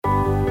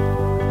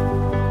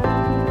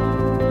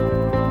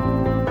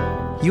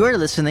You are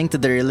listening to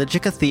the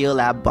Religica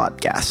Theolab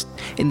podcast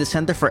in the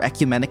Center for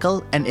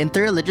Ecumenical and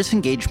Interreligious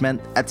Engagement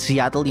at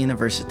Seattle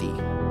University.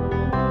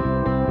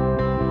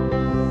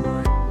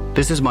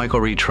 This is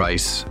Michael Reed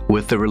Trice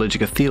with the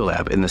Religica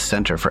Theolab in the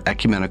Center for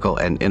Ecumenical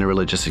and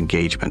Interreligious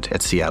Engagement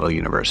at Seattle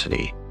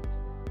University.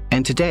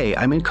 And today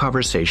I'm in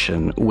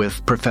conversation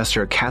with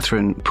Professor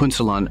Catherine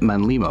Punsalan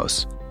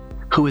Manlimos,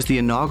 who is the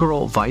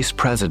inaugural Vice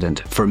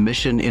President for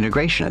Mission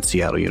Integration at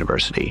Seattle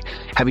University,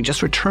 having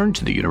just returned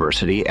to the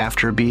university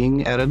after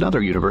being at another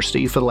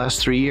university for the last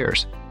 3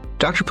 years.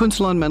 Dr.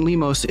 Punsalan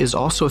Manlimos is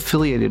also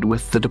affiliated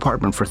with the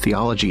Department for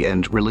Theology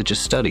and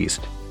Religious Studies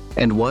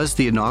and was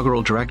the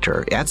inaugural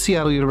director at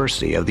Seattle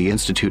University of the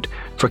Institute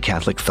for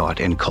Catholic Thought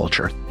and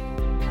Culture.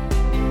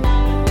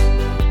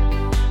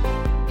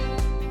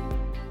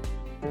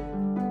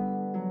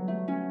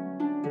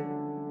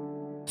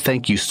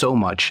 Thank you so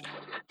much,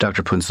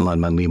 Dr. Punsalan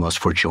Manlimos,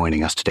 for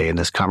joining us today in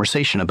this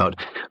conversation about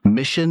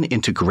mission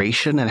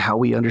integration and how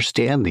we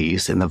understand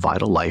these in the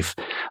vital life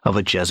of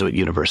a Jesuit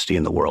university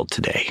in the world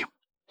today.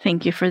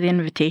 Thank you for the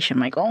invitation,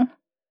 Michael.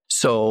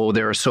 So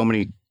there are so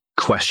many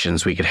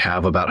questions we could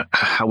have about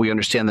how we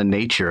understand the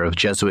nature of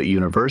Jesuit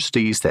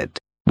universities that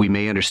we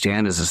may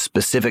understand as a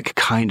specific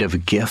kind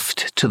of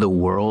gift to the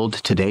world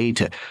today,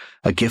 to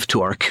a gift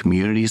to our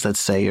communities,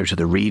 let's say, or to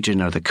the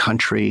region or the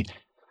country,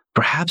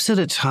 perhaps at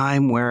a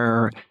time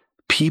where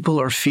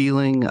people are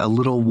feeling a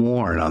little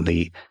worn on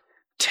the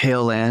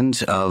tail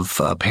end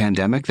of a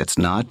pandemic that's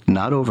not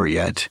over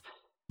yet,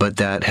 but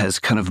that has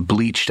kind of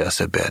bleached us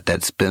a bit.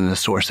 That's been a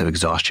source of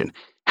exhaustion.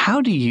 How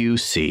do you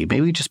see,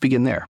 maybe we just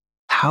begin there,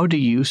 how do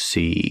you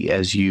see,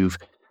 as you've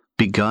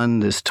begun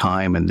this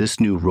time and this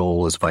new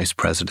role as Vice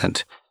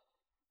President,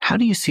 how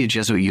do you see a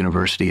Jesuit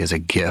university as a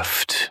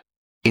gift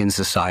in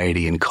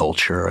society and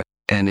culture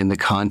and in the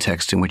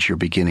context in which you're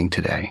beginning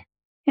today?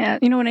 Yeah,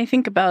 when I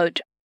think about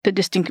the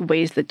distinct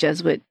ways that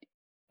Jesuit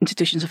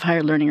institutions of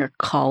higher learning are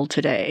called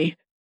today,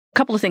 a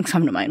couple of things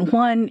come to mind.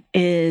 One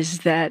is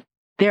that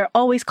they're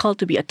always called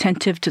to be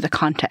attentive to the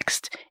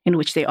context in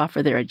which they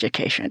offer their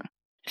education.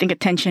 I think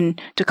attention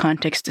to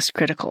context is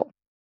critical.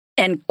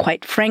 And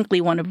quite frankly,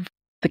 one of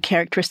the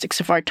characteristics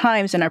of our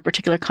times and our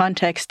particular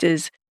context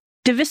is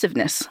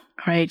divisiveness,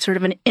 right? Sort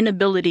of an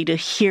inability to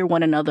hear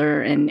one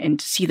another and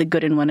to see the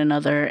good in one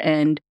another.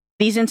 And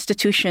these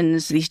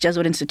institutions, these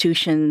Jesuit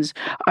institutions,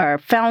 are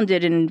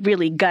founded and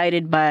really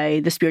guided by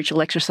the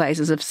spiritual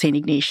exercises of St.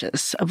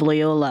 Ignatius of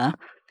Loyola.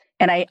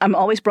 And I'm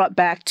always brought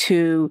back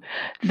to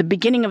the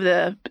beginning of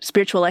the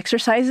spiritual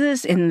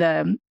exercises.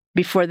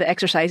 Before the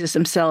exercises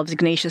themselves,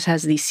 Ignatius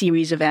has these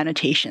series of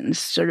annotations,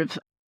 sort of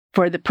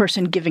for the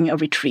person giving a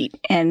retreat.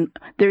 And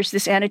there's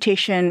this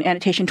annotation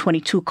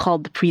 22,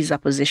 called the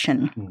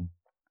presupposition. Mm-hmm.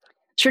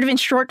 Sort of in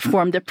short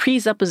form, the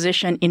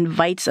presupposition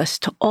invites us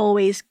to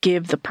always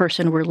give the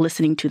person we're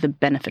listening to the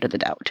benefit of the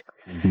doubt,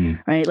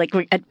 right? Like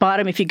at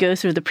bottom, if you go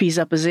through the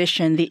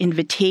presupposition, the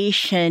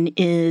invitation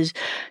is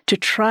to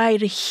try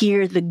to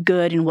hear the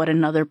good in what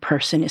another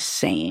person is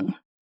saying.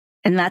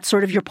 And that's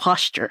sort of your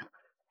posture.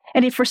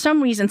 And if for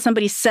some reason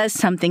somebody says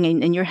something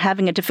and you're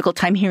having a difficult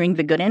time hearing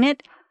the good in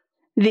it,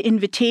 the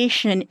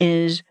invitation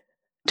is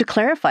to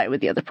clarify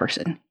with the other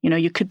person.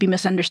 You could be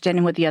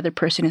misunderstanding what the other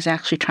person is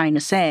actually trying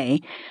to say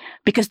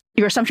because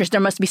your assumption is there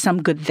must be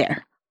some good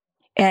there.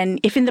 And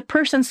if in the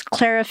person's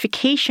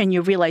clarification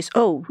you realize,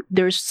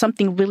 there's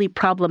something really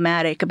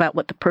problematic about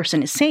what the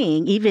person is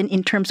saying, even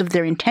in terms of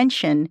their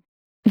intention,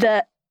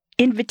 the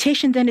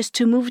invitation then is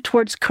to move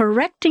towards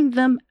correcting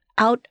them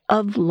out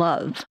of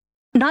love.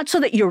 Not so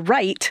that you're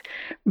right,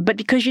 but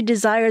because you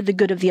desire the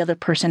good of the other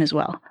person as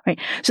well, right?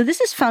 So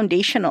this is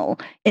foundational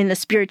in the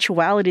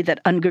spirituality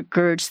that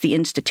undergirds the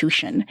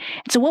institution.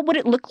 And so what would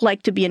it look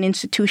like to be an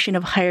institution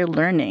of higher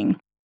learning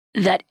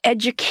that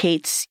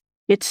educates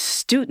its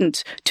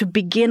students to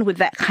begin with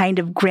that kind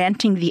of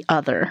granting the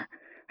other,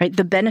 right?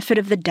 The benefit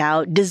of the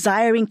doubt,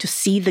 desiring to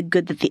see the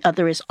good that the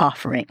other is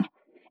offering.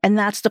 And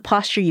that's the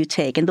posture you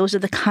take. And those are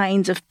the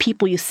kinds of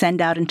people you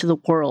send out into the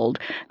world,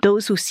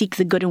 those who seek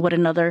the good in one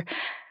another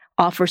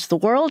offers the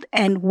world.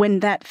 And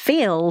when that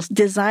fails,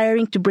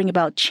 desiring to bring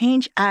about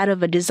change out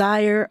of a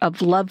desire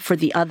of love for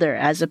the other,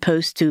 as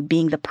opposed to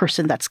being the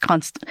person that's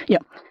constant,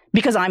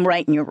 because I'm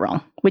right and you're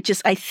wrong, which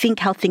is, I think,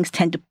 how things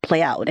tend to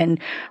play out. And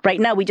right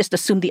now, we just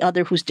assume the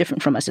other who's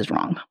different from us is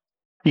wrong.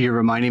 You're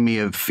reminding me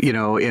of,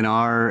 in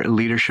our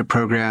leadership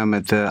program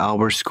at the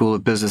Albert School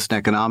of Business and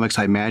Economics,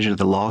 I imagine at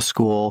the law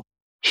school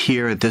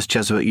here at this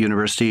Jesuit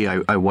university,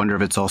 I wonder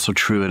if it's also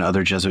true in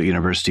other Jesuit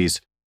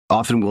universities.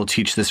 Often we'll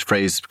teach this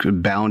phrase,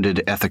 bounded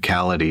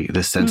ethicality,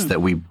 the sense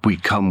that we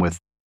come with,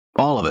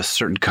 all of us,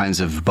 certain kinds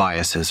of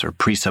biases or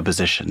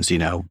presuppositions,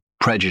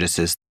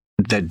 prejudices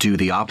that do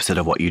the opposite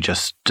of what you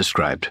just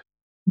described.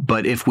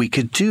 But if we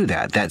could do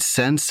that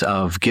sense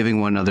of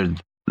giving one another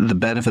the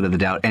benefit of the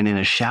doubt, and in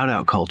a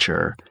shout-out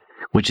culture,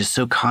 which is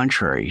so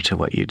contrary to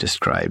what you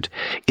described,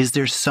 is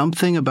there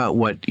something about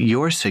what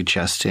you're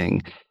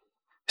suggesting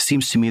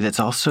seems to me that's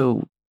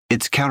also,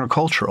 it's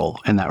countercultural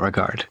in that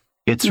regard?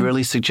 It's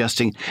really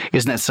suggesting,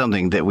 isn't that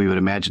something that we would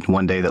imagine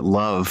one day, that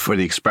love, or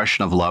the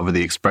expression of love, or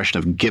the expression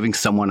of giving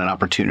someone an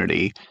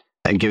opportunity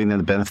and giving them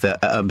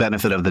a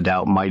benefit of the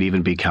doubt might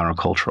even be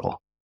countercultural?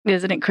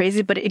 Isn't it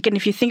crazy? But again,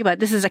 if you think about it,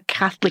 this is a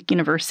Catholic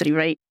university,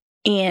 right?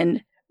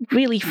 And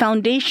really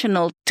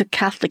foundational to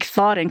Catholic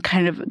thought and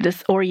kind of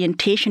this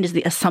orientation is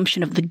the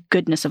assumption of the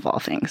goodness of all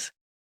things.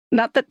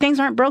 Not that things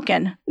aren't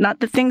broken, not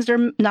that things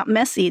are not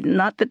messy,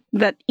 not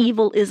that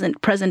evil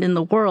isn't present in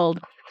the world,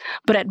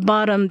 but at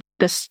bottom,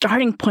 the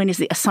starting point is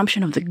the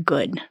assumption of the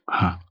good,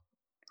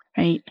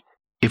 right?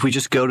 If we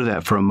just go to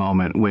that for a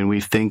moment, when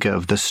we think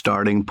of the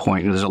starting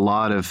point, there's a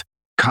lot of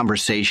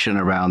conversation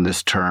around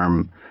this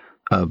term,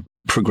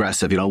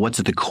 progressive. What's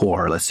at the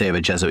core, let's say, of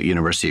a Jesuit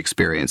university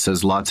experience?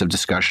 There's lots of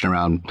discussion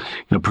around,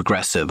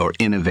 progressive or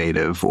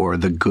innovative or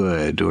the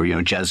good or,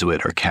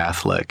 Jesuit or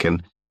Catholic.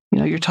 And,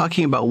 you're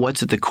talking about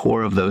what's at the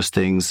core of those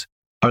things.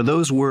 Are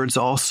those words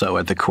also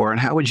at the core? And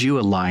how would you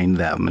align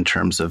them in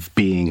terms of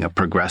being a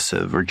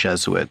progressive or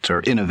Jesuit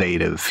or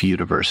innovative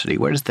university?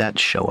 Where does that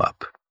show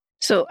up?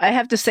 So I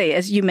have to say,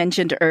 as you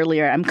mentioned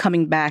earlier, I'm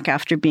coming back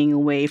after being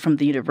away from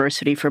the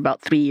university for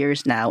about 3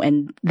 years now.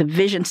 And the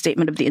vision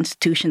statement of the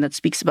institution that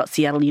speaks about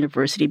Seattle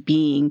University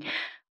being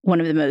one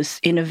of the most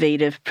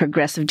innovative,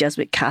 progressive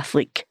Jesuit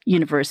Catholic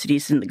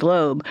universities in the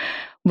globe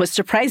was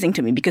surprising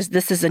to me, because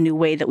this is a new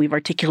way that we've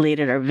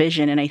articulated our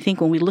vision. And I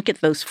think when we look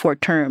at those four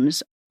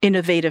terms,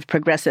 innovative,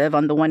 progressive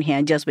on the one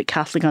hand, Jesuit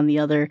Catholic on the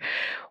other,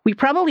 we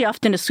probably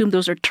often assume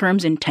those are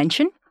terms in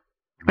tension,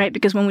 right?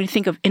 Because when we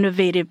think of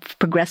innovative,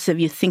 progressive,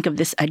 you think of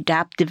this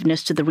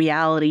adaptiveness to the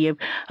reality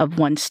of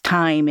one's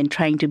time and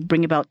trying to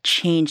bring about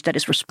change that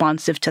is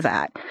responsive to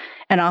that.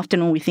 And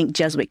often when we think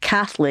Jesuit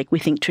Catholic, we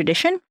think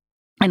tradition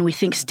and we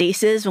think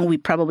stasis, and we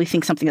probably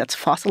think something that's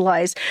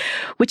fossilized,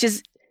 which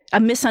is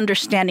a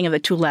misunderstanding of the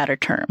two latter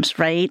terms,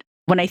 right?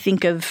 When I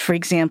think of, for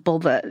example,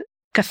 the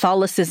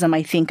Catholicism,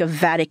 I think of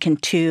Vatican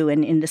II,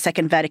 and in the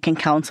Second Vatican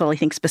Council, I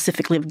think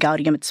specifically of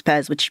Gaudium et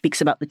Spes, which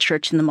speaks about the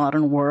church in the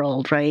modern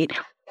world, right?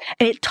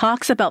 And it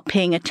talks about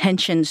paying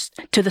attention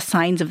to the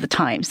signs of the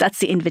times. That's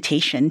the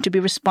invitation, to be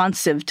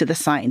responsive to the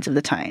signs of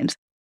the times.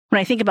 When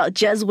I think about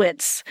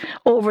Jesuits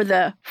over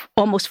the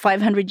almost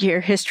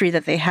 500-year history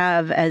that they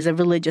have as a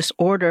religious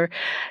order,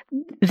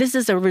 this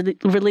is a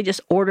religious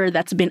order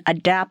that's been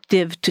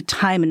adaptive to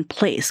time and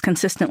place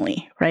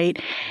consistently,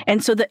 right?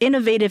 And so the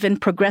innovative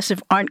and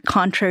progressive aren't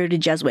contrary to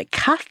Jesuit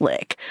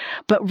Catholic,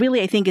 but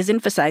really I think is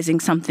emphasizing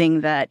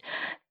something that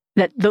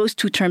those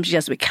two terms,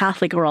 Jesuit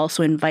Catholic, are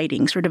also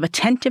inviting, sort of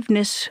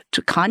attentiveness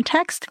to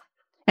context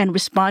and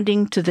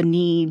responding to the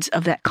needs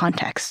of that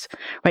context,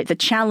 right? The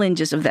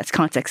challenges of that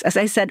context. As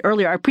I said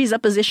earlier, our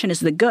presupposition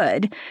is the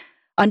good.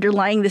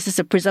 Underlying this is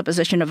a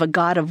presupposition of a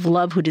God of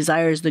love who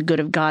desires the good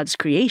of God's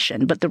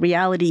creation. But the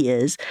reality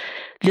is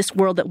this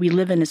world that we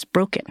live in is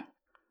broken.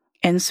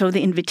 And so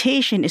the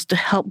invitation is to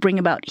help bring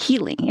about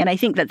healing. And I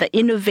think that the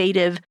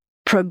innovative,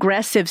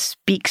 progressive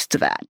speaks to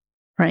that,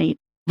 right?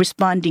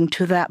 Responding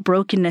to that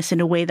brokenness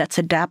in a way that's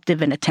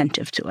adaptive and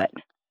attentive to it.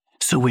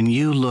 So when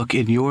you look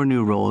in your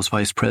new role as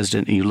vice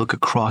president and you look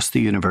across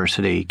the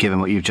university, given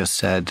what you've just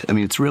said, I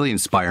mean, it's really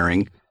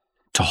inspiring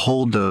to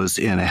hold those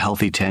in a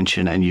healthy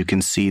tension, and you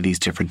can see these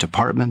different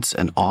departments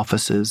and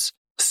offices,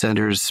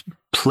 centers,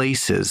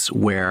 places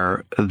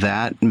where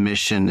that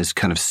mission is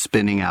kind of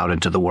spinning out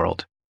into the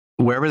world.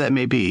 Wherever that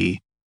may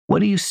be, what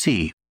do you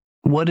see?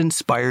 What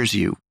inspires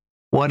you?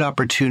 What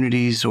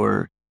opportunities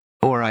or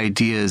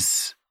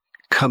ideas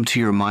come to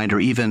your mind, or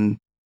even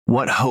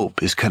what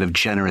hope is kind of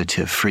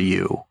generative for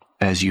you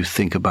as you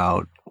think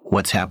about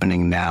what's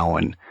happening now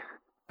and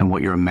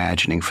what you're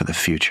imagining for the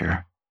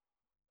future?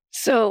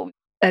 So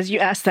as you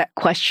asked that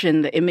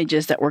question, the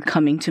images that were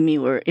coming to me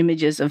were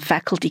images of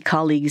faculty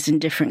colleagues in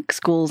different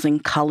schools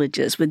and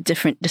colleges with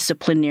different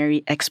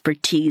disciplinary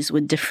expertise,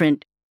 with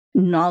different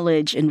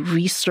knowledge and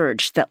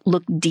research that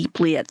look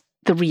deeply at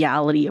the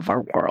reality of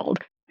our world.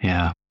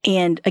 Yeah.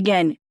 And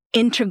again,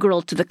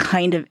 integral to the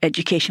kind of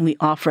education we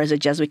offer as a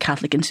Jesuit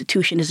Catholic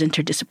institution is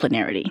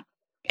interdisciplinarity.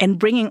 And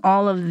bringing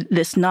all of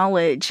this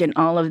knowledge and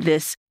all of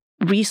this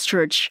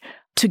research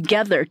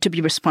together to be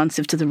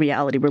responsive to the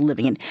reality we're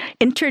living in.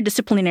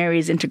 Interdisciplinary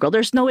is integral.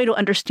 There's no way to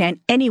understand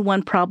any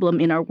one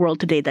problem in our world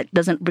today that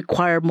doesn't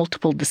require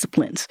multiple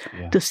disciplines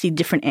to see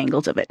different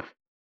angles of it.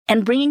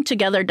 And bringing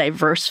together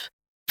diverse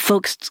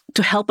folks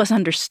to help us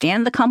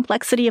understand the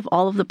complexity of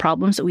all of the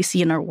problems that we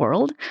see in our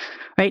world,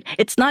 right?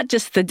 It's not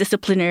just the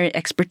disciplinary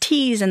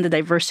expertise and the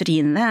diversity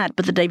in that,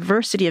 but the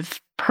diversity of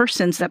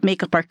persons that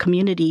make up our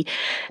community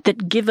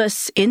that give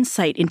us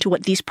insight into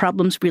what these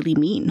problems really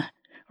mean,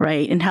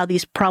 right? And how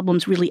these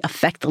problems really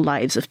affect the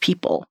lives of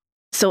people.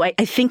 So I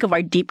think of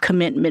our deep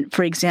commitment,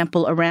 for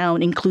example,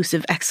 around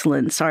inclusive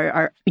excellence,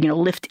 our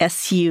Lift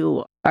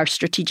SU, our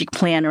strategic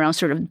plan around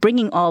sort of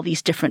bringing all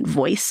these different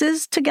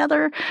voices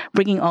together,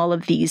 bringing all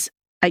of these,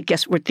 I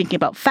guess we're thinking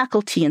about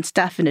faculty and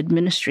staff and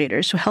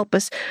administrators who help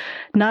us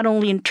not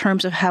only in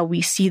terms of how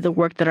we see the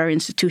work that our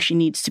institution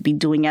needs to be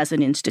doing as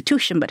an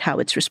institution, but how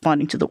it's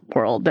responding to the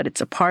world that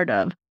it's a part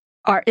of.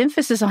 our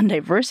emphasis on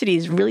diversity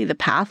is really the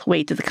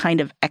pathway to the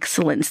kind of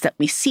excellence that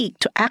we seek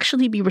to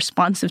actually be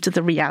responsive to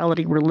the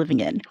reality we're living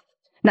in.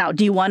 Now,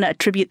 do you want to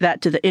attribute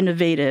that to the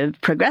innovative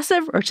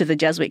progressive or to the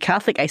Jesuit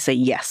Catholic? I say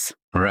yes.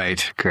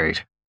 Right.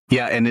 Great.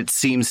 Yeah. And it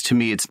seems to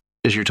me,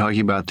 as you're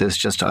talking about this,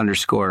 just to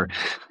underscore,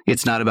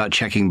 it's not about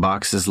checking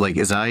boxes. Like,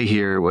 as I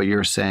hear what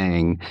you're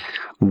saying,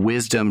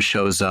 wisdom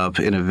shows up,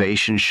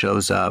 innovation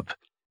shows up,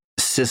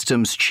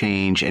 systems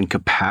change, and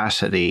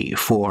capacity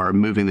for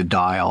moving the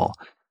dial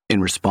in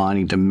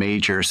responding to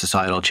major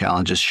societal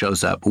challenges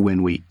shows up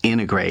when we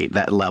integrate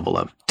that level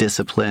of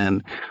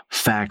discipline,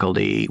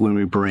 faculty, when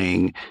we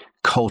bring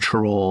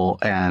cultural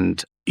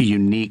and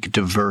unique,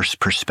 diverse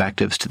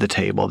perspectives to the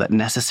table that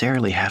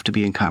necessarily have to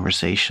be in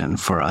conversation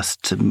for us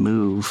to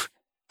move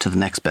to the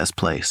next best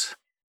place.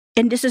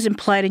 And this is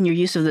implied in your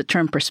use of the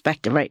term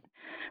perspective, right?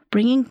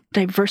 Bringing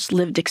diverse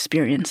lived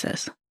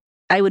experiences.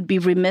 I would be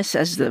remiss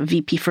as the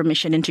VP for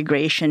Mission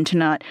Integration to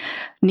not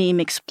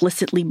name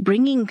explicitly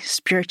bringing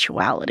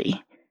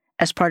spirituality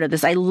as part of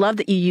this. I love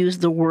that you use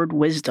the word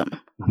wisdom,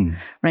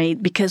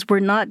 right? Because we're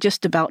not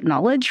just about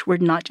knowledge. We're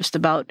not just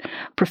about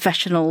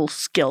professional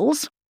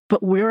skills,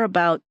 but we're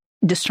about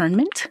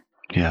discernment.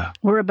 Yeah.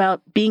 We're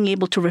about being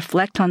able to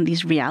reflect on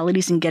these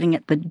realities and getting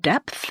at the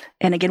depth.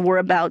 And again, we're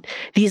about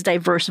these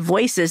diverse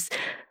voices,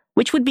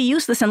 which would be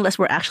useless unless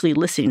we're actually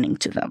listening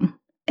to them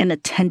and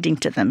attending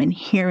to them and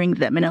hearing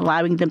them and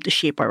allowing them to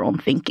shape our own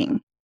thinking.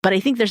 But I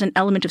think there's an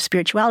element of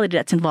spirituality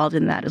that's involved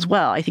in that as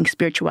well. I think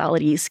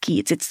spirituality is key.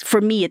 It's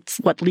for me, it's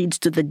what leads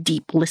to the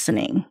deep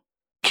listening.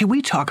 Can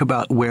we talk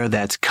about where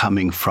that's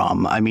coming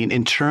from? I mean,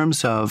 in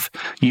terms of,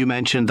 you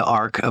mentioned the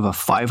arc of a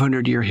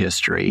 500-year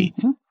history.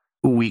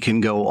 We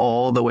can go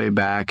all the way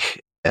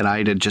back, and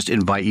I'd just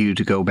invite you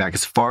to go back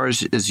as far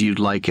as you'd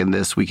like in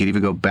this. We could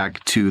even go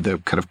back to the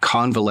kind of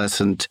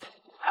convalescent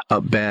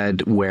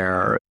bed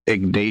where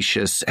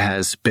Ignatius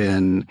has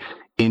been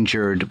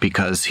injured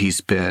because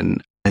his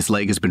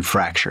leg has been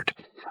fractured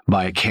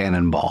by a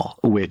cannonball,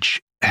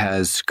 which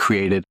has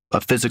created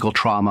a physical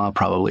trauma,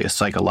 probably a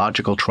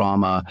psychological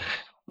trauma,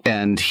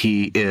 and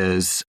he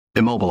is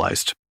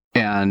immobilized.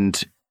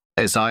 And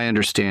as I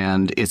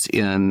understand, it's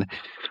in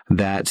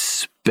that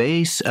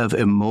space of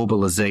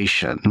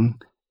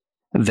immobilization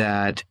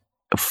that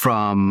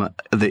from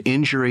the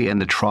injury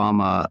and the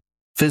trauma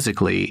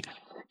physically,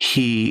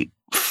 he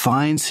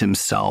finds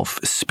himself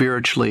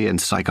spiritually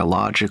and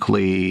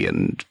psychologically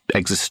and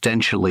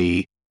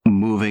existentially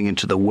moving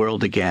into the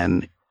world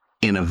again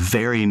in a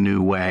very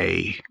new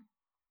way.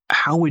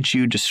 How would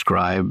you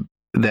describe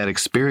that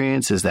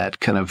experience? Is that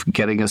kind of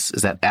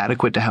is that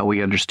adequate to how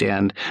we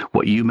understand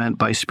what you meant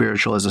by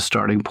spiritual as a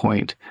starting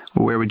point?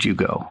 Where would you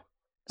go?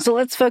 So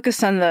let's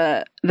focus on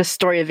the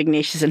story of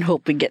Ignatius and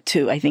hope we get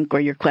to, I think,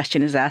 where your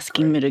question is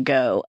asking me to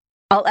go.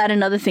 I'll add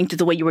another thing to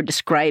the way you were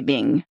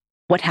describing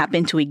what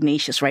happened to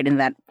Ignatius, right? And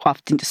that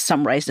often just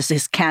summarized as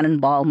his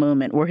cannonball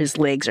moment where his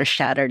legs are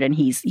shattered and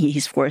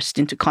he's forced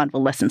into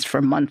convalescence for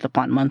month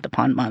upon month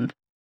upon month.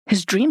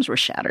 His dreams were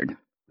shattered.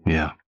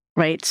 Yeah.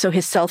 Right? So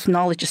his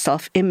self-knowledge, his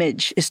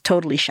self-image is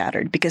totally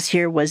shattered because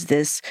here was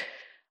this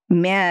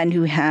man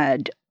who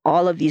had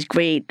all of these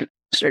great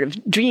sort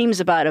of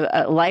dreams about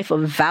a life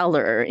of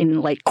valor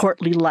in like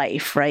courtly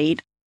life, right?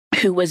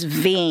 Who was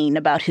vain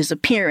about his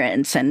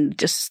appearance and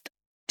just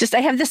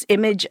I have this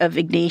image of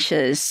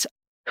Ignatius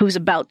who's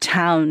about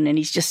town and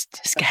he's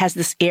just has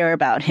this air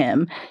about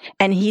him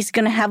and he's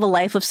going to have a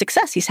life of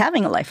success. He's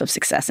having a life of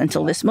success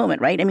until this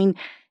moment, right? I mean,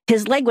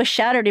 his leg was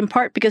shattered in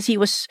part because he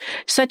was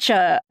such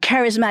a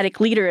charismatic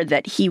leader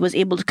that he was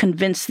able to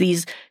convince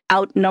these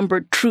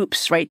outnumbered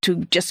troops, right,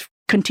 to just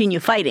continue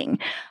fighting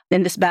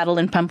in this battle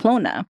in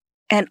Pamplona.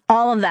 And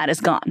all of that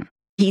is gone.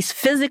 He's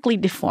physically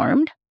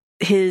deformed.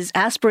 His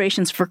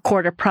aspirations for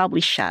court are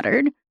probably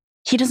shattered.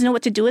 He doesn't know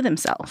what to do with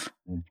himself.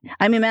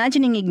 I'm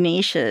imagining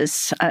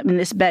Ignatius in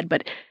this bed,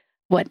 but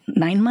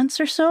 9 months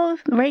or so,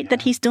 right,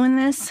 that he's doing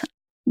this?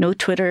 No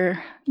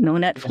Twitter, no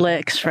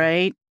Netflix,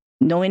 right?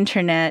 No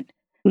internet,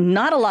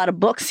 not a lot of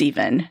books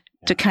even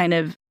to kind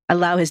of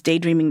allow his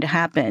daydreaming to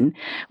happen.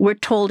 We're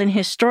told in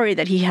his story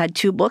that he had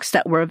 2 books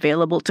that were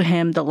available to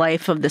him, The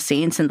Life of the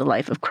Saints and The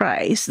Life of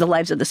Christ, The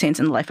Lives of the Saints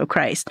and the Life of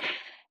Christ.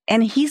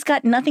 And he's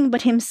got nothing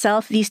but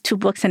himself, these 2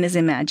 books, and his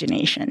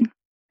imagination.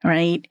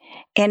 Right.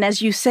 And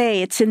as you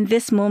say, it's in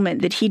this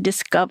moment that he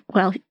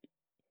discovers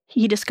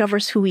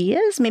who he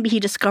is. Maybe he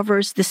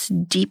discovers this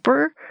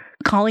deeper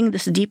calling,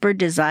 this deeper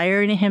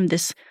desire in him,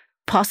 this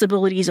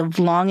possibilities of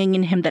longing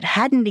in him that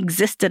hadn't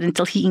existed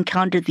until he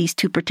encountered these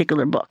 2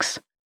 particular books.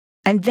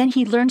 And then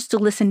he learns to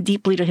listen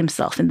deeply to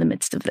himself in the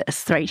midst of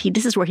this, right?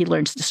 This is where he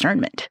learns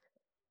discernment.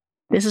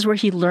 This is where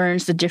he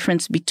learns the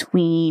difference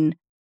between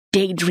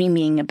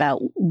daydreaming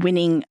about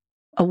winning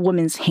a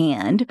woman's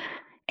hand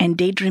and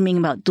daydreaming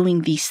about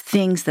doing these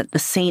things that the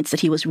saints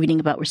that he was reading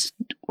about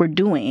were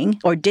doing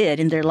or did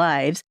in their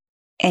lives.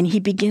 And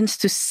he begins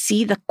to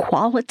see the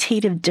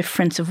qualitative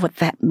difference of what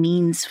that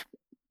means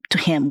to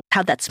him,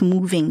 how that's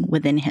moving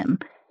within him,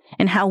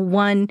 and how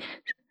one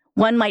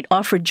One might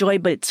offer joy,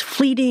 but it's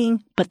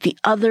fleeting, but the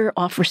other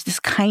offers this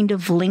kind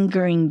of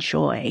lingering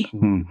joy,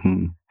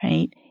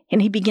 right?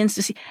 And he begins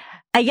to see,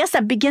 I guess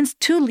that begins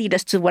to lead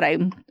us to what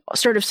I'm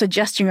sort of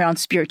suggesting around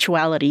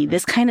spirituality,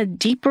 this kind of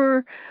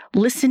deeper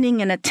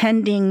listening and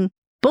attending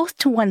both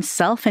to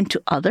oneself and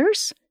to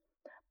others,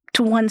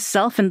 to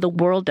oneself and the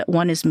world that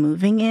one is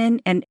moving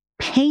in, and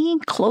paying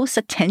close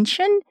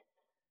attention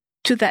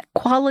to that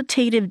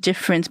qualitative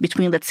difference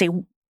between, let's say,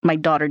 my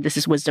daughter, this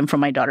is wisdom from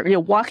my daughter,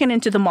 walking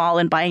into the mall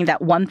and buying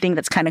that one thing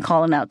that's kind of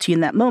calling out to you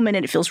in that moment,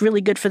 and it feels really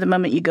good for the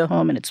moment. You go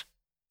home and it's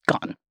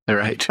gone.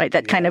 Right. Right.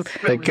 That kind of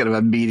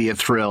immediate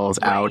thrill is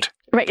out.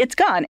 Right. It's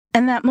gone.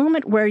 And that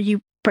moment where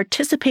you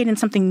participate in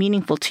something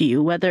meaningful to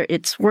you, whether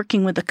it's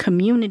working with a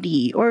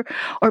community or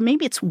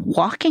maybe it's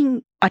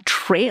walking a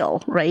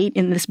trail, right,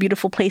 in this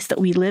beautiful place that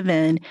we live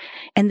in.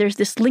 And there's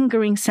this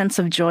lingering sense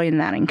of joy in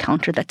that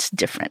encounter that's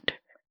different.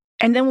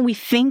 And then when we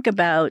think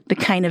about the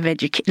kind of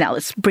education, now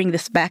let's bring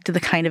this back to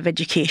the kind of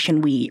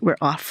education we're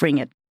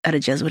offering at a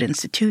Jesuit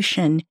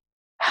institution.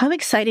 How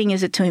exciting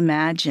is it to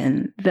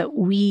imagine that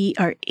we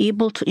are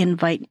able to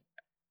invite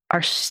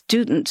our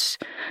students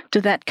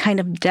to that kind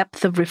of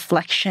depth of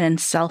reflection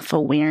and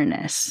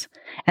self-awareness,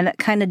 and that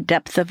kind of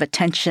depth of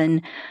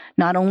attention,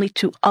 not only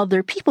to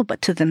other people,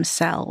 but to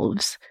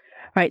themselves,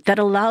 right? That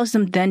allows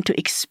them then to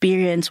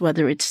experience,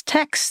 whether it's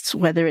texts,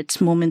 whether it's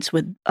moments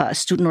with a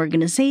student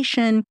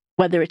organization,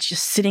 whether it's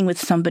just sitting with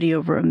somebody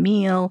over a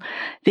meal,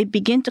 they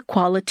begin to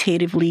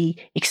qualitatively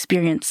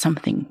experience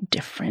something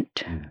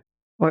different.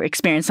 Or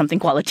experience something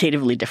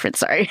qualitatively different,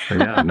 sorry.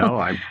 Yeah,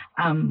 no,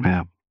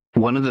 yeah.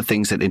 One of the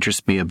things that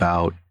interests me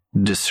about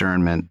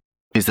discernment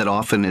is that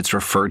often it's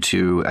referred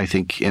to, I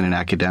think, in an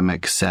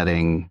academic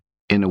setting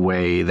in a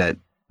way that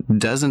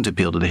doesn't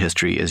appeal to the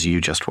history as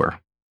you just were.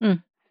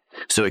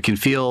 So it can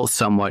feel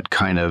somewhat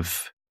kind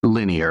of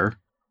linear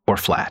or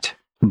flat.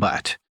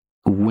 But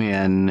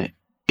when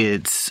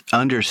it's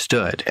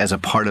understood as a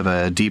part of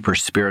a deeper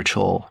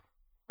spiritual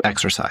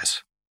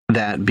exercise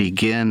that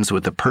begins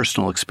with the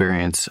personal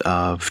experience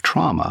of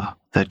trauma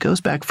that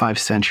goes back 5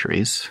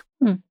 centuries,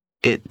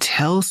 it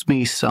tells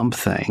me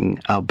something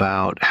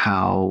about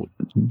how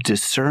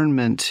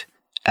discernment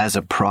as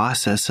a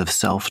process of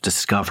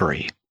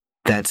self-discovery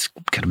that's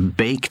kind of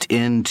baked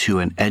into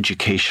an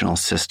educational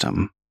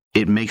system,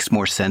 it makes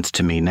more sense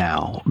to me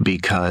now,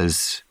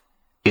 because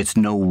it's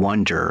no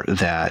wonder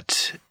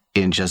that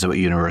in Jesuit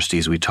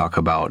universities, we talk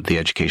about the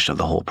education of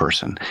the whole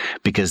person,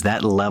 because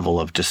that level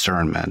of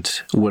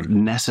discernment would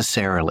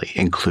necessarily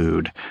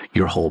include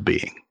your whole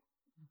being,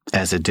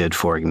 as it did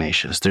for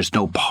Ignatius. There's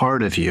no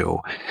part of you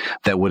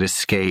that would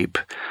escape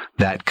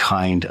that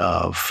kind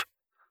of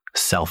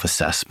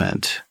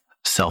self-assessment,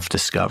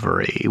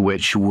 self-discovery,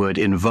 which would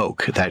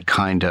invoke that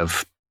kind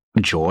of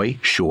joy,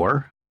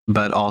 sure,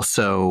 but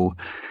also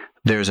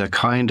there's a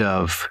kind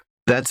of,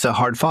 that's a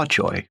hard-fought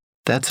joy.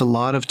 That's a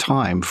lot of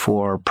time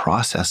for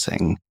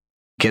processing,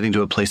 getting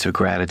to a place of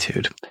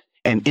gratitude,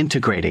 and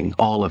integrating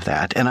all of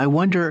that. And I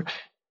wonder,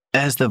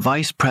 as the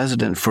vice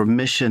president for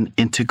mission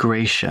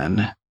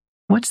integration,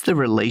 what's the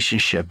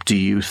relationship, do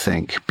you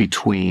think,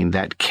 between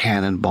that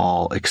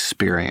cannonball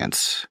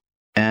experience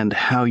and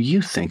how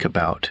you think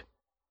about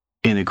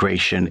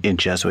integration in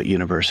Jesuit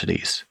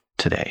universities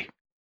today?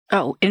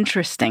 Oh,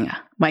 interesting.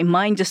 My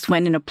mind just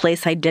went in a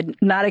place I did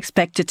not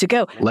expect it to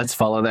go. Let's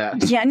follow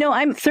that. Yeah, no,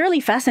 I'm thoroughly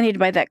fascinated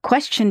by that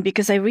question,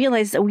 because I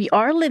realize that we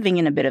are living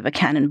in a bit of a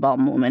cannonball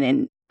moment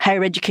in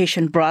higher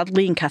education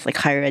broadly, in Catholic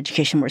higher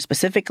education more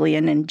specifically,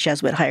 and in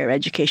Jesuit higher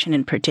education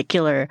in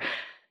particular.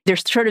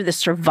 There's sort of this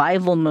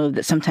survival mode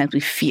that sometimes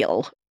we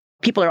feel.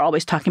 People are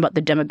always talking about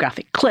the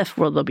demographic cliff,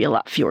 where there'll be a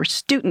lot fewer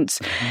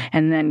students.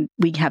 And then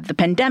we have the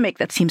pandemic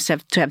that seems to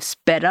have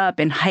sped up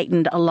and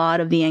heightened a lot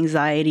of the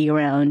anxiety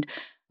around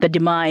the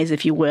demise,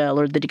 if you will,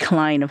 or the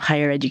decline of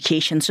higher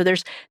education. So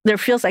there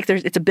feels like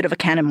it's a bit of a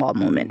cannonball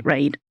moment,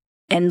 right?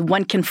 And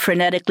one can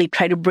frenetically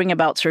try to bring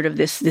about sort of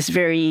this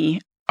very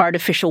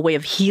artificial way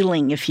of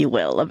healing, if you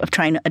will, of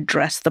trying to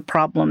address the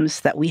problems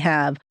that we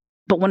have.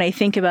 But when I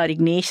think about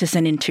Ignatius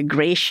and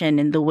integration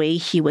and the way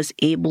he was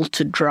able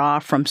to draw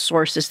from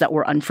sources that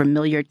were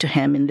unfamiliar to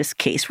him, in this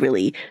case,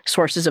 really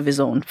sources of his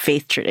own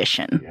faith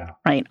tradition,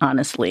 right,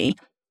 honestly,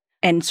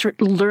 and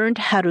learned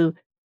how to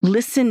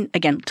listen,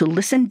 again, to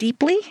listen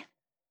deeply,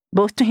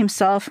 both to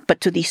himself, but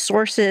to these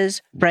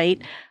sources,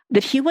 right?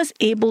 That he was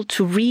able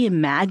to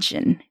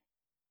reimagine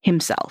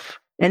himself.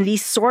 And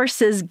these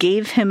sources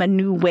gave him a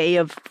new way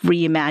of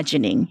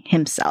reimagining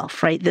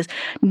himself, right? This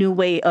new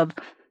way of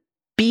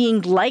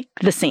being like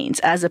the saints,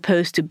 as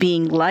opposed to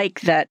being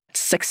like that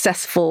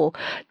successful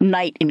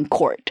knight in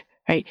court,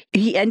 right?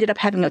 He ended up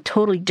having a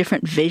totally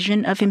different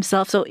vision of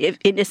himself. So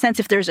in a sense,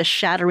 if there's a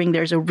shattering,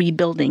 there's a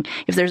rebuilding.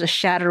 If there's a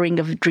shattering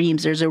of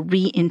dreams, there's a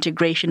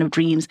reintegration of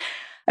dreams.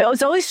 I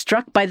was always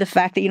struck by the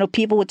fact that,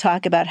 people would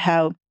talk about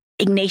how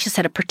Ignatius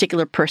had a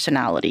particular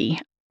personality.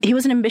 He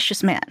was an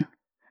ambitious man,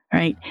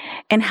 right?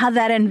 And how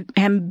that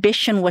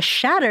ambition was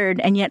shattered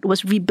and yet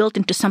was rebuilt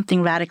into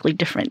something radically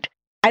different.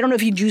 I don't know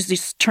if you'd use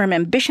this term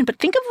ambition, but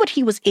think of what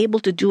he was able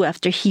to do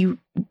after he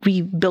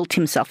rebuilt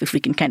himself, if we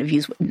can kind of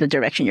use the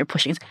direction you're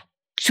pushing,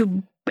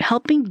 to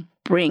helping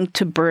bring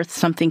to birth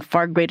something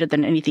far greater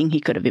than anything he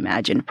could have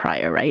imagined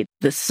prior, right?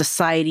 The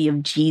Society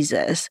of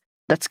Jesus,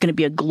 that's going to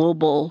be a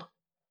global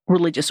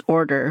religious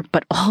order,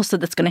 but also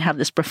that's going to have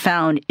this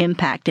profound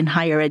impact in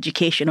higher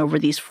education over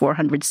these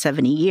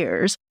 470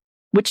 years,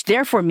 which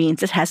therefore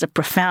means it has a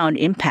profound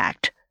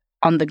impact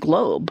on the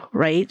globe,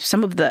 right?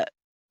 Some of the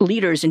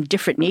leaders in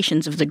different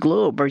nations of the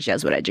globe are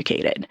Jesuit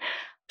educated.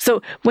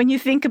 So when you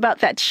think about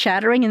that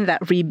shattering and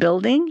that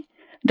rebuilding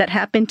that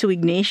happened to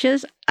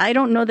Ignatius, I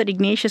don't know that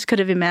Ignatius could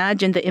have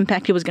imagined the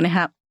impact he was going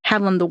to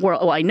have on the world.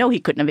 Oh, I know he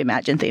couldn't have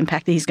imagined the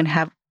impact that he's going to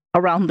have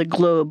around the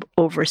globe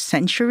over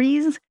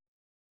centuries.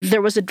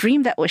 There was a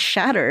dream that was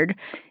shattered,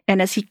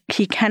 and as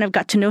he kind of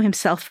got to know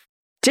himself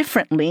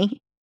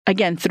differently,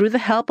 again, through the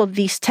help of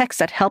these texts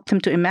that helped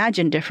him to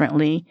imagine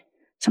differently,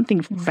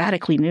 something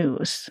radically new.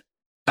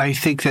 I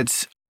think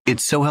it's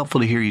so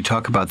helpful to hear you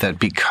talk about that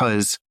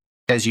because,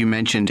 as you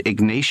mentioned,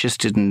 Ignatius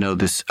didn't know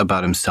this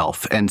about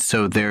himself. And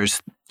so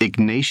there's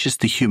Ignatius,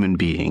 the human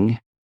being,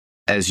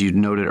 as you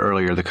noted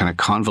earlier, the kind of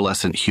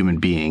convalescent human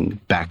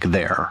being back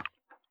there,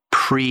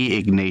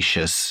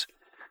 pre-Ignatius,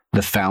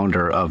 the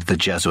founder of the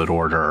Jesuit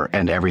order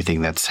and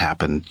everything that's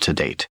happened to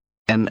date.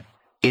 And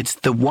it's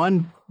the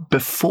one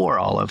before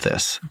all of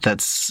this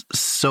that's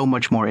so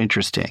much more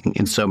interesting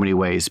in so many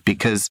ways,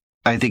 because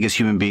I think as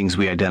human beings,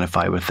 we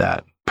identify with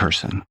that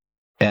person.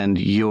 And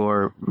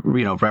you're,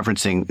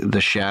 referencing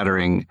the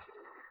shattering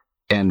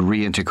and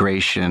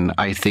reintegration.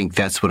 I think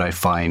that's what I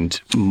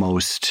find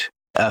most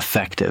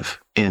effective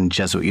in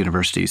Jesuit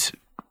universities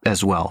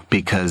as well,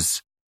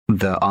 because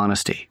the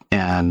honesty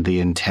and the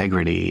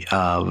integrity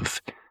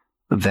of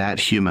that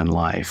human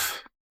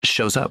life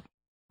shows up,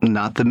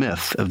 not the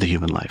myth of the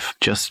human life,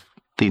 just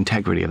the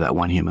integrity of that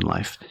one human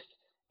life.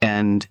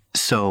 And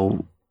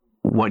so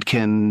what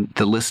can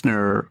the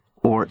listener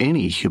or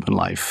any human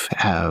life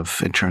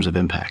have in terms of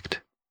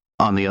impact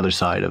on the other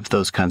side of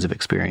those kinds of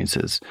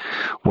experiences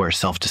where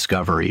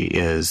self-discovery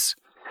is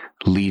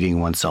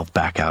leading oneself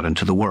back out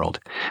into the world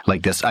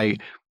like this?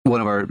 One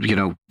of our,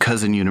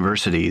 cousin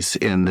universities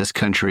in this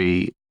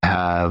country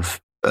have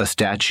a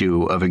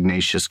statue of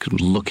Ignatius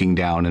looking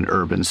down an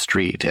urban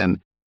street. And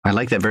I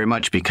like that very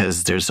much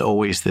because there's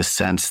always this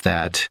sense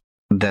that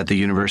the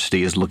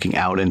university is looking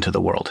out into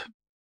the world.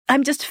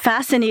 I'm just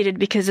fascinated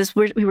because as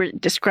we were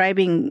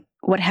describing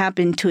what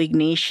happened to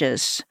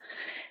Ignatius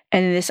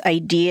and this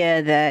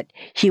idea that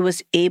he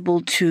was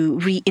able to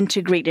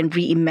reintegrate and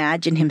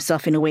reimagine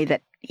himself in a way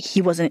that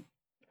he wasn't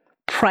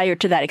prior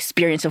to that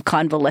experience of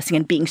convalescing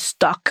and being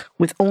stuck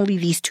with only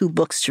these two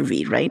books to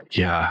read, right?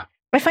 Yeah.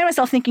 I find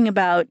myself thinking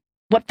about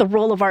what the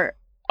role of our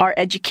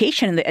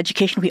education and the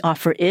education we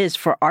offer is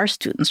for our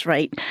students,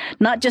 right?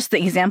 Not just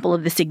the example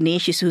of this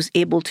Ignatius who's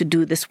able to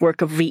do this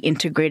work of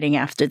reintegrating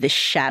after this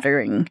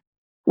shattering,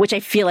 which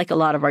I feel like a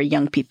lot of our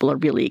young people are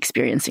really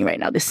experiencing right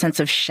now, this sense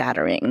of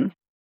shattering.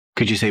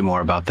 Could you say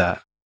more about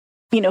that?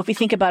 If we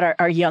think about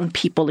our young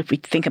people, if we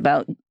think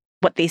about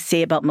what they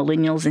say about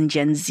millennials and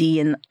Gen Z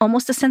and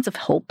almost a sense of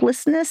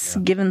hopelessness,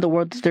 given the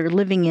world that they're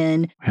living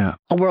in,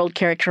 a world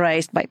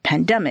characterized by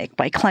pandemic,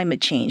 by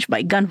climate change,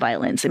 by gun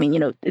violence. I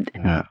mean,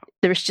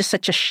 there's just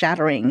such a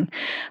shattering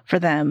for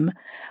them.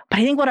 But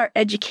I think what our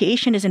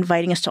education is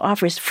inviting us to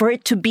offer is for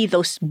it to be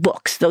those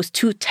books, those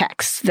two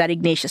texts that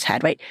Ignatius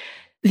had, right?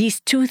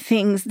 These two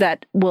things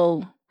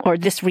or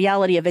this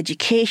reality of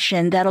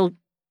education that'll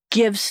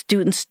give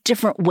students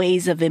different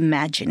ways of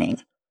imagining,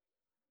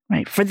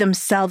 right, for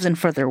themselves and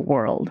for their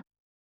world.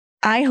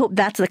 I hope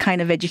that's the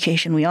kind of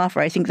education we offer.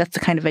 I think that's the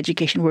kind of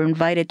education we're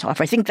invited to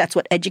offer. I think that's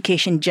what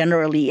education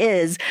generally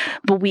is,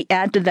 but we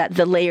add to that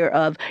the layer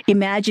of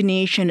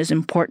imagination is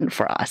important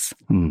for us,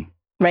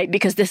 right?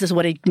 Because this is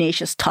what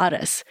Ignatius taught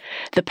us.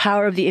 The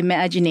power of the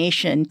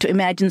imagination, to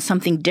imagine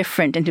something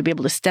different and to be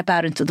able to step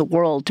out into the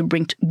world,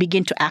 to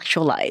begin to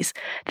actualize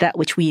that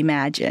which we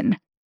imagine.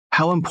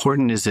 How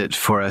important is it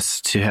for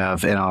us to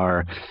have in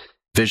our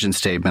vision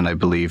statement, I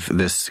believe,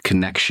 this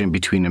connection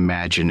between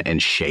imagine and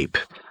shape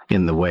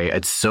in the way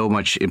it's so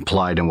much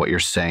implied in what you're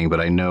saying, but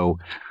I know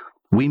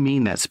we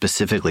mean that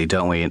specifically,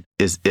 don't we?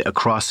 Is it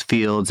across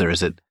fields, or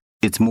is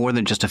it's more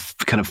than just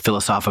a kind of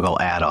philosophical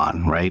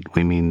add-on, right?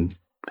 We mean,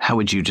 how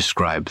would you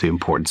describe the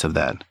importance of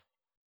that?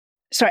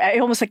 Sorry, I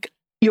almost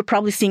you're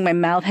probably seeing my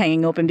mouth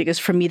hanging open because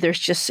for me,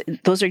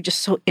 those are just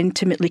so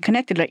intimately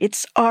connected. Right?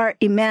 It's our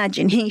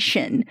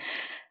imagination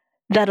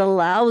that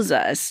allows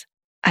us,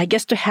 I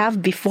guess, to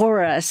have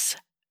before us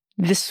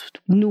this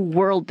new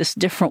world, this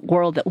different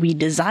world that we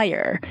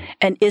desire.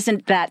 And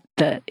isn't that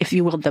if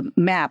you will, the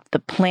map, the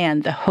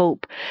plan, the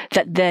hope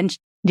that then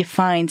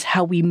defines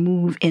how we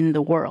move in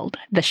the world,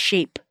 the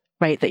shape,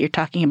 right, that you're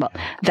talking about,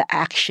 the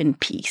action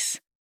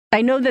piece.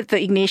 I know that the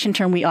Ignatian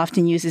term we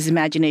often use is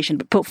imagination,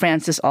 but Pope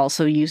Francis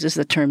also uses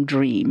the term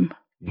dream,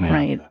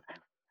 right?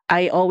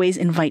 I always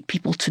invite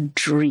people to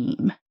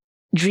dream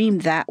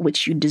that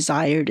which you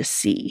desire to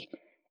see,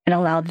 and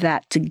allow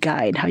that to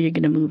guide how you're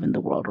going to move in the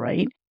world,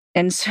 right?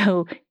 And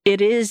so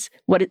it is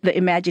what the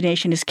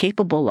imagination is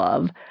capable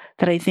of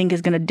that I think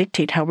is going to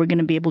dictate how we're going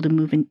to be able to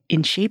move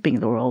in shaping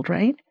the world,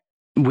 right?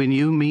 When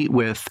you meet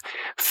with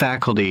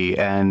faculty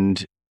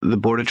and the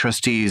board of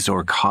trustees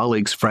or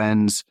colleagues,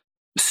 friends,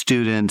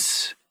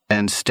 students,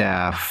 and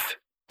staff,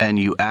 and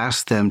you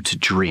ask them to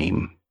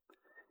dream,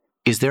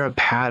 is there a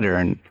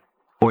pattern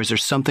or is there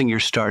something you're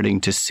starting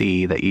to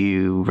see that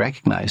you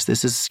recognize?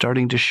 This is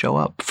starting to show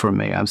up for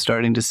me. I'm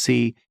starting to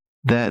see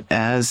that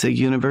as a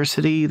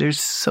university, there's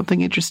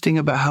something interesting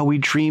about how we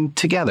dream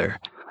together.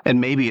 And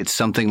maybe it's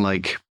something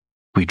like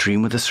we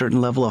dream with a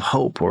certain level of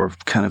hope or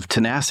kind of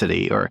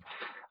tenacity, or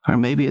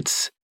maybe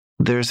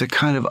there's a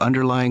kind of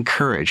underlying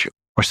courage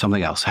or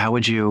something else.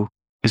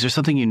 Is there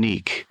something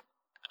unique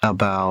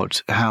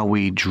about how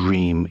we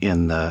dream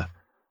in the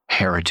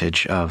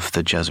heritage of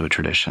the Jesuit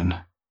tradition?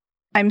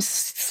 I'm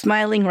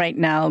smiling right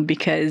now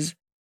because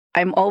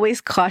I'm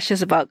always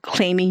cautious about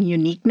claiming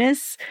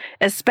uniqueness,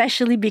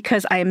 especially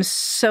because I am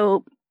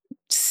so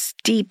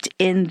steeped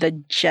in the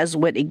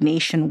Jesuit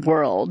Ignatian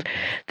world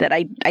that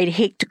I'd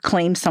hate to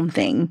claim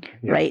something,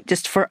 right,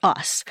 just for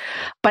us.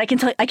 But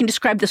I can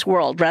describe this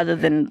world rather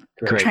than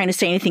trying to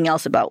say anything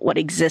else about what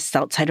exists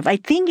outside of. I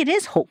think it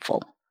is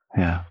hopeful.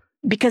 Yeah.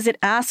 Because it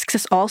asks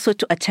us also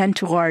to attend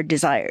to our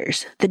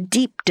desires, the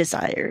deep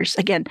desires.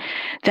 Again,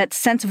 that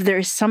sense of there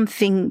is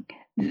something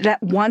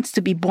that wants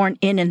to be born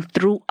in and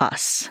through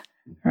us,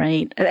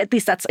 right? At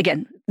least that's,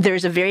 again,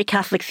 there's a very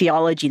Catholic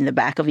theology in the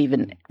back of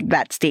even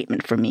that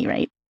statement for me,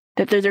 right?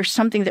 That there's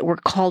something that we're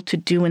called to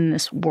do in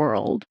this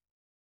world.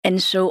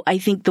 And so I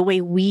think the way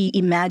we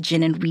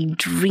imagine and we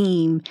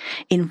dream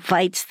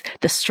invites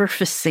the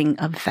surfacing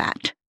of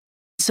that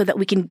so that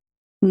we can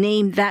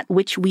name that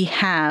which we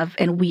have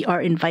and we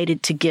are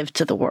invited to give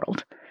to the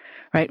world,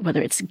 right?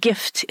 Whether it's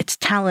gift, it's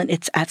talent,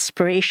 it's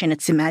aspiration,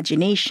 it's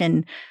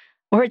imagination,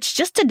 or it's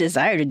just a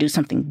desire to do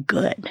something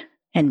good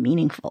and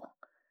meaningful,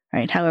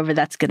 right? However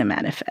that's going to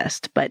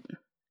manifest. But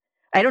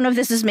I don't know if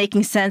this is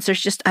making sense.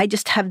 I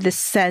just have this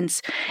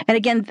sense. And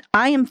again,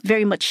 I am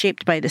very much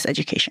shaped by this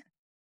education.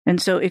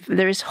 And so if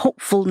there is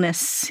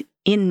hopefulness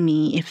in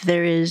me, if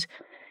there is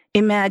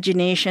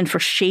imagination for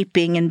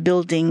shaping and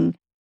building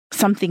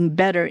something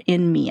better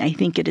in me, I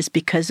think it is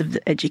because of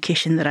the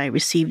education that I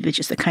received, which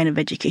is the kind of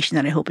education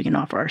that I hope we can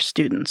offer our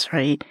students,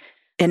 right?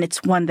 And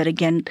it's one that,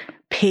 again,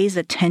 pays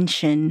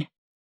attention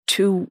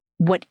to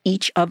what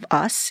each of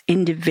us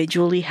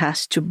individually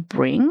has to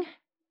bring,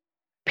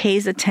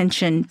 pays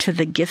attention to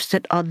the gifts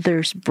that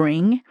others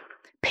bring,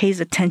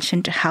 pays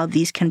attention to how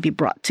these can be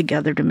brought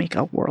together to make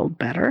our world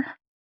better.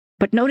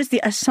 But notice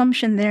the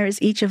assumption there is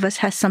each of us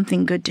has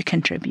something good to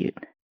contribute.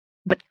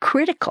 But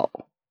critical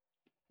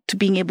to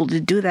being able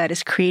to do that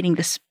is creating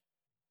the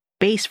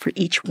space for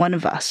each one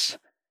of us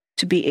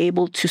to be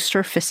able to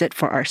surface it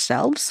for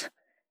ourselves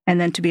and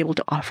then to be able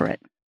to offer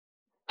it.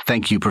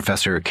 Thank you,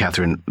 Professor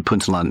Catherine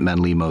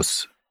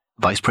Punsalan-Manlimos,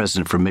 Vice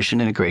President for Mission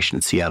Integration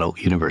at Seattle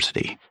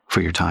University,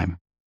 for your time.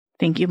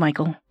 Thank you,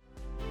 Michael.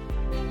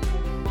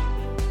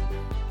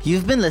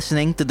 You've been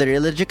listening to the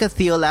Religica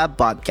Theolab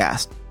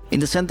podcast in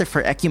the Center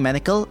for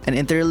Ecumenical and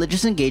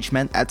Interreligious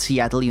Engagement at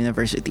Seattle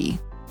University.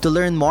 To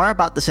learn more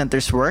about the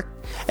center's work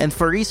and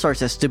for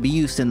resources to be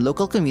used in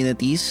local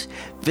communities,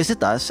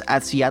 visit us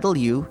at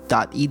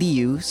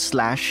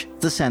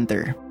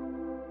seattleu.edu/thecenter.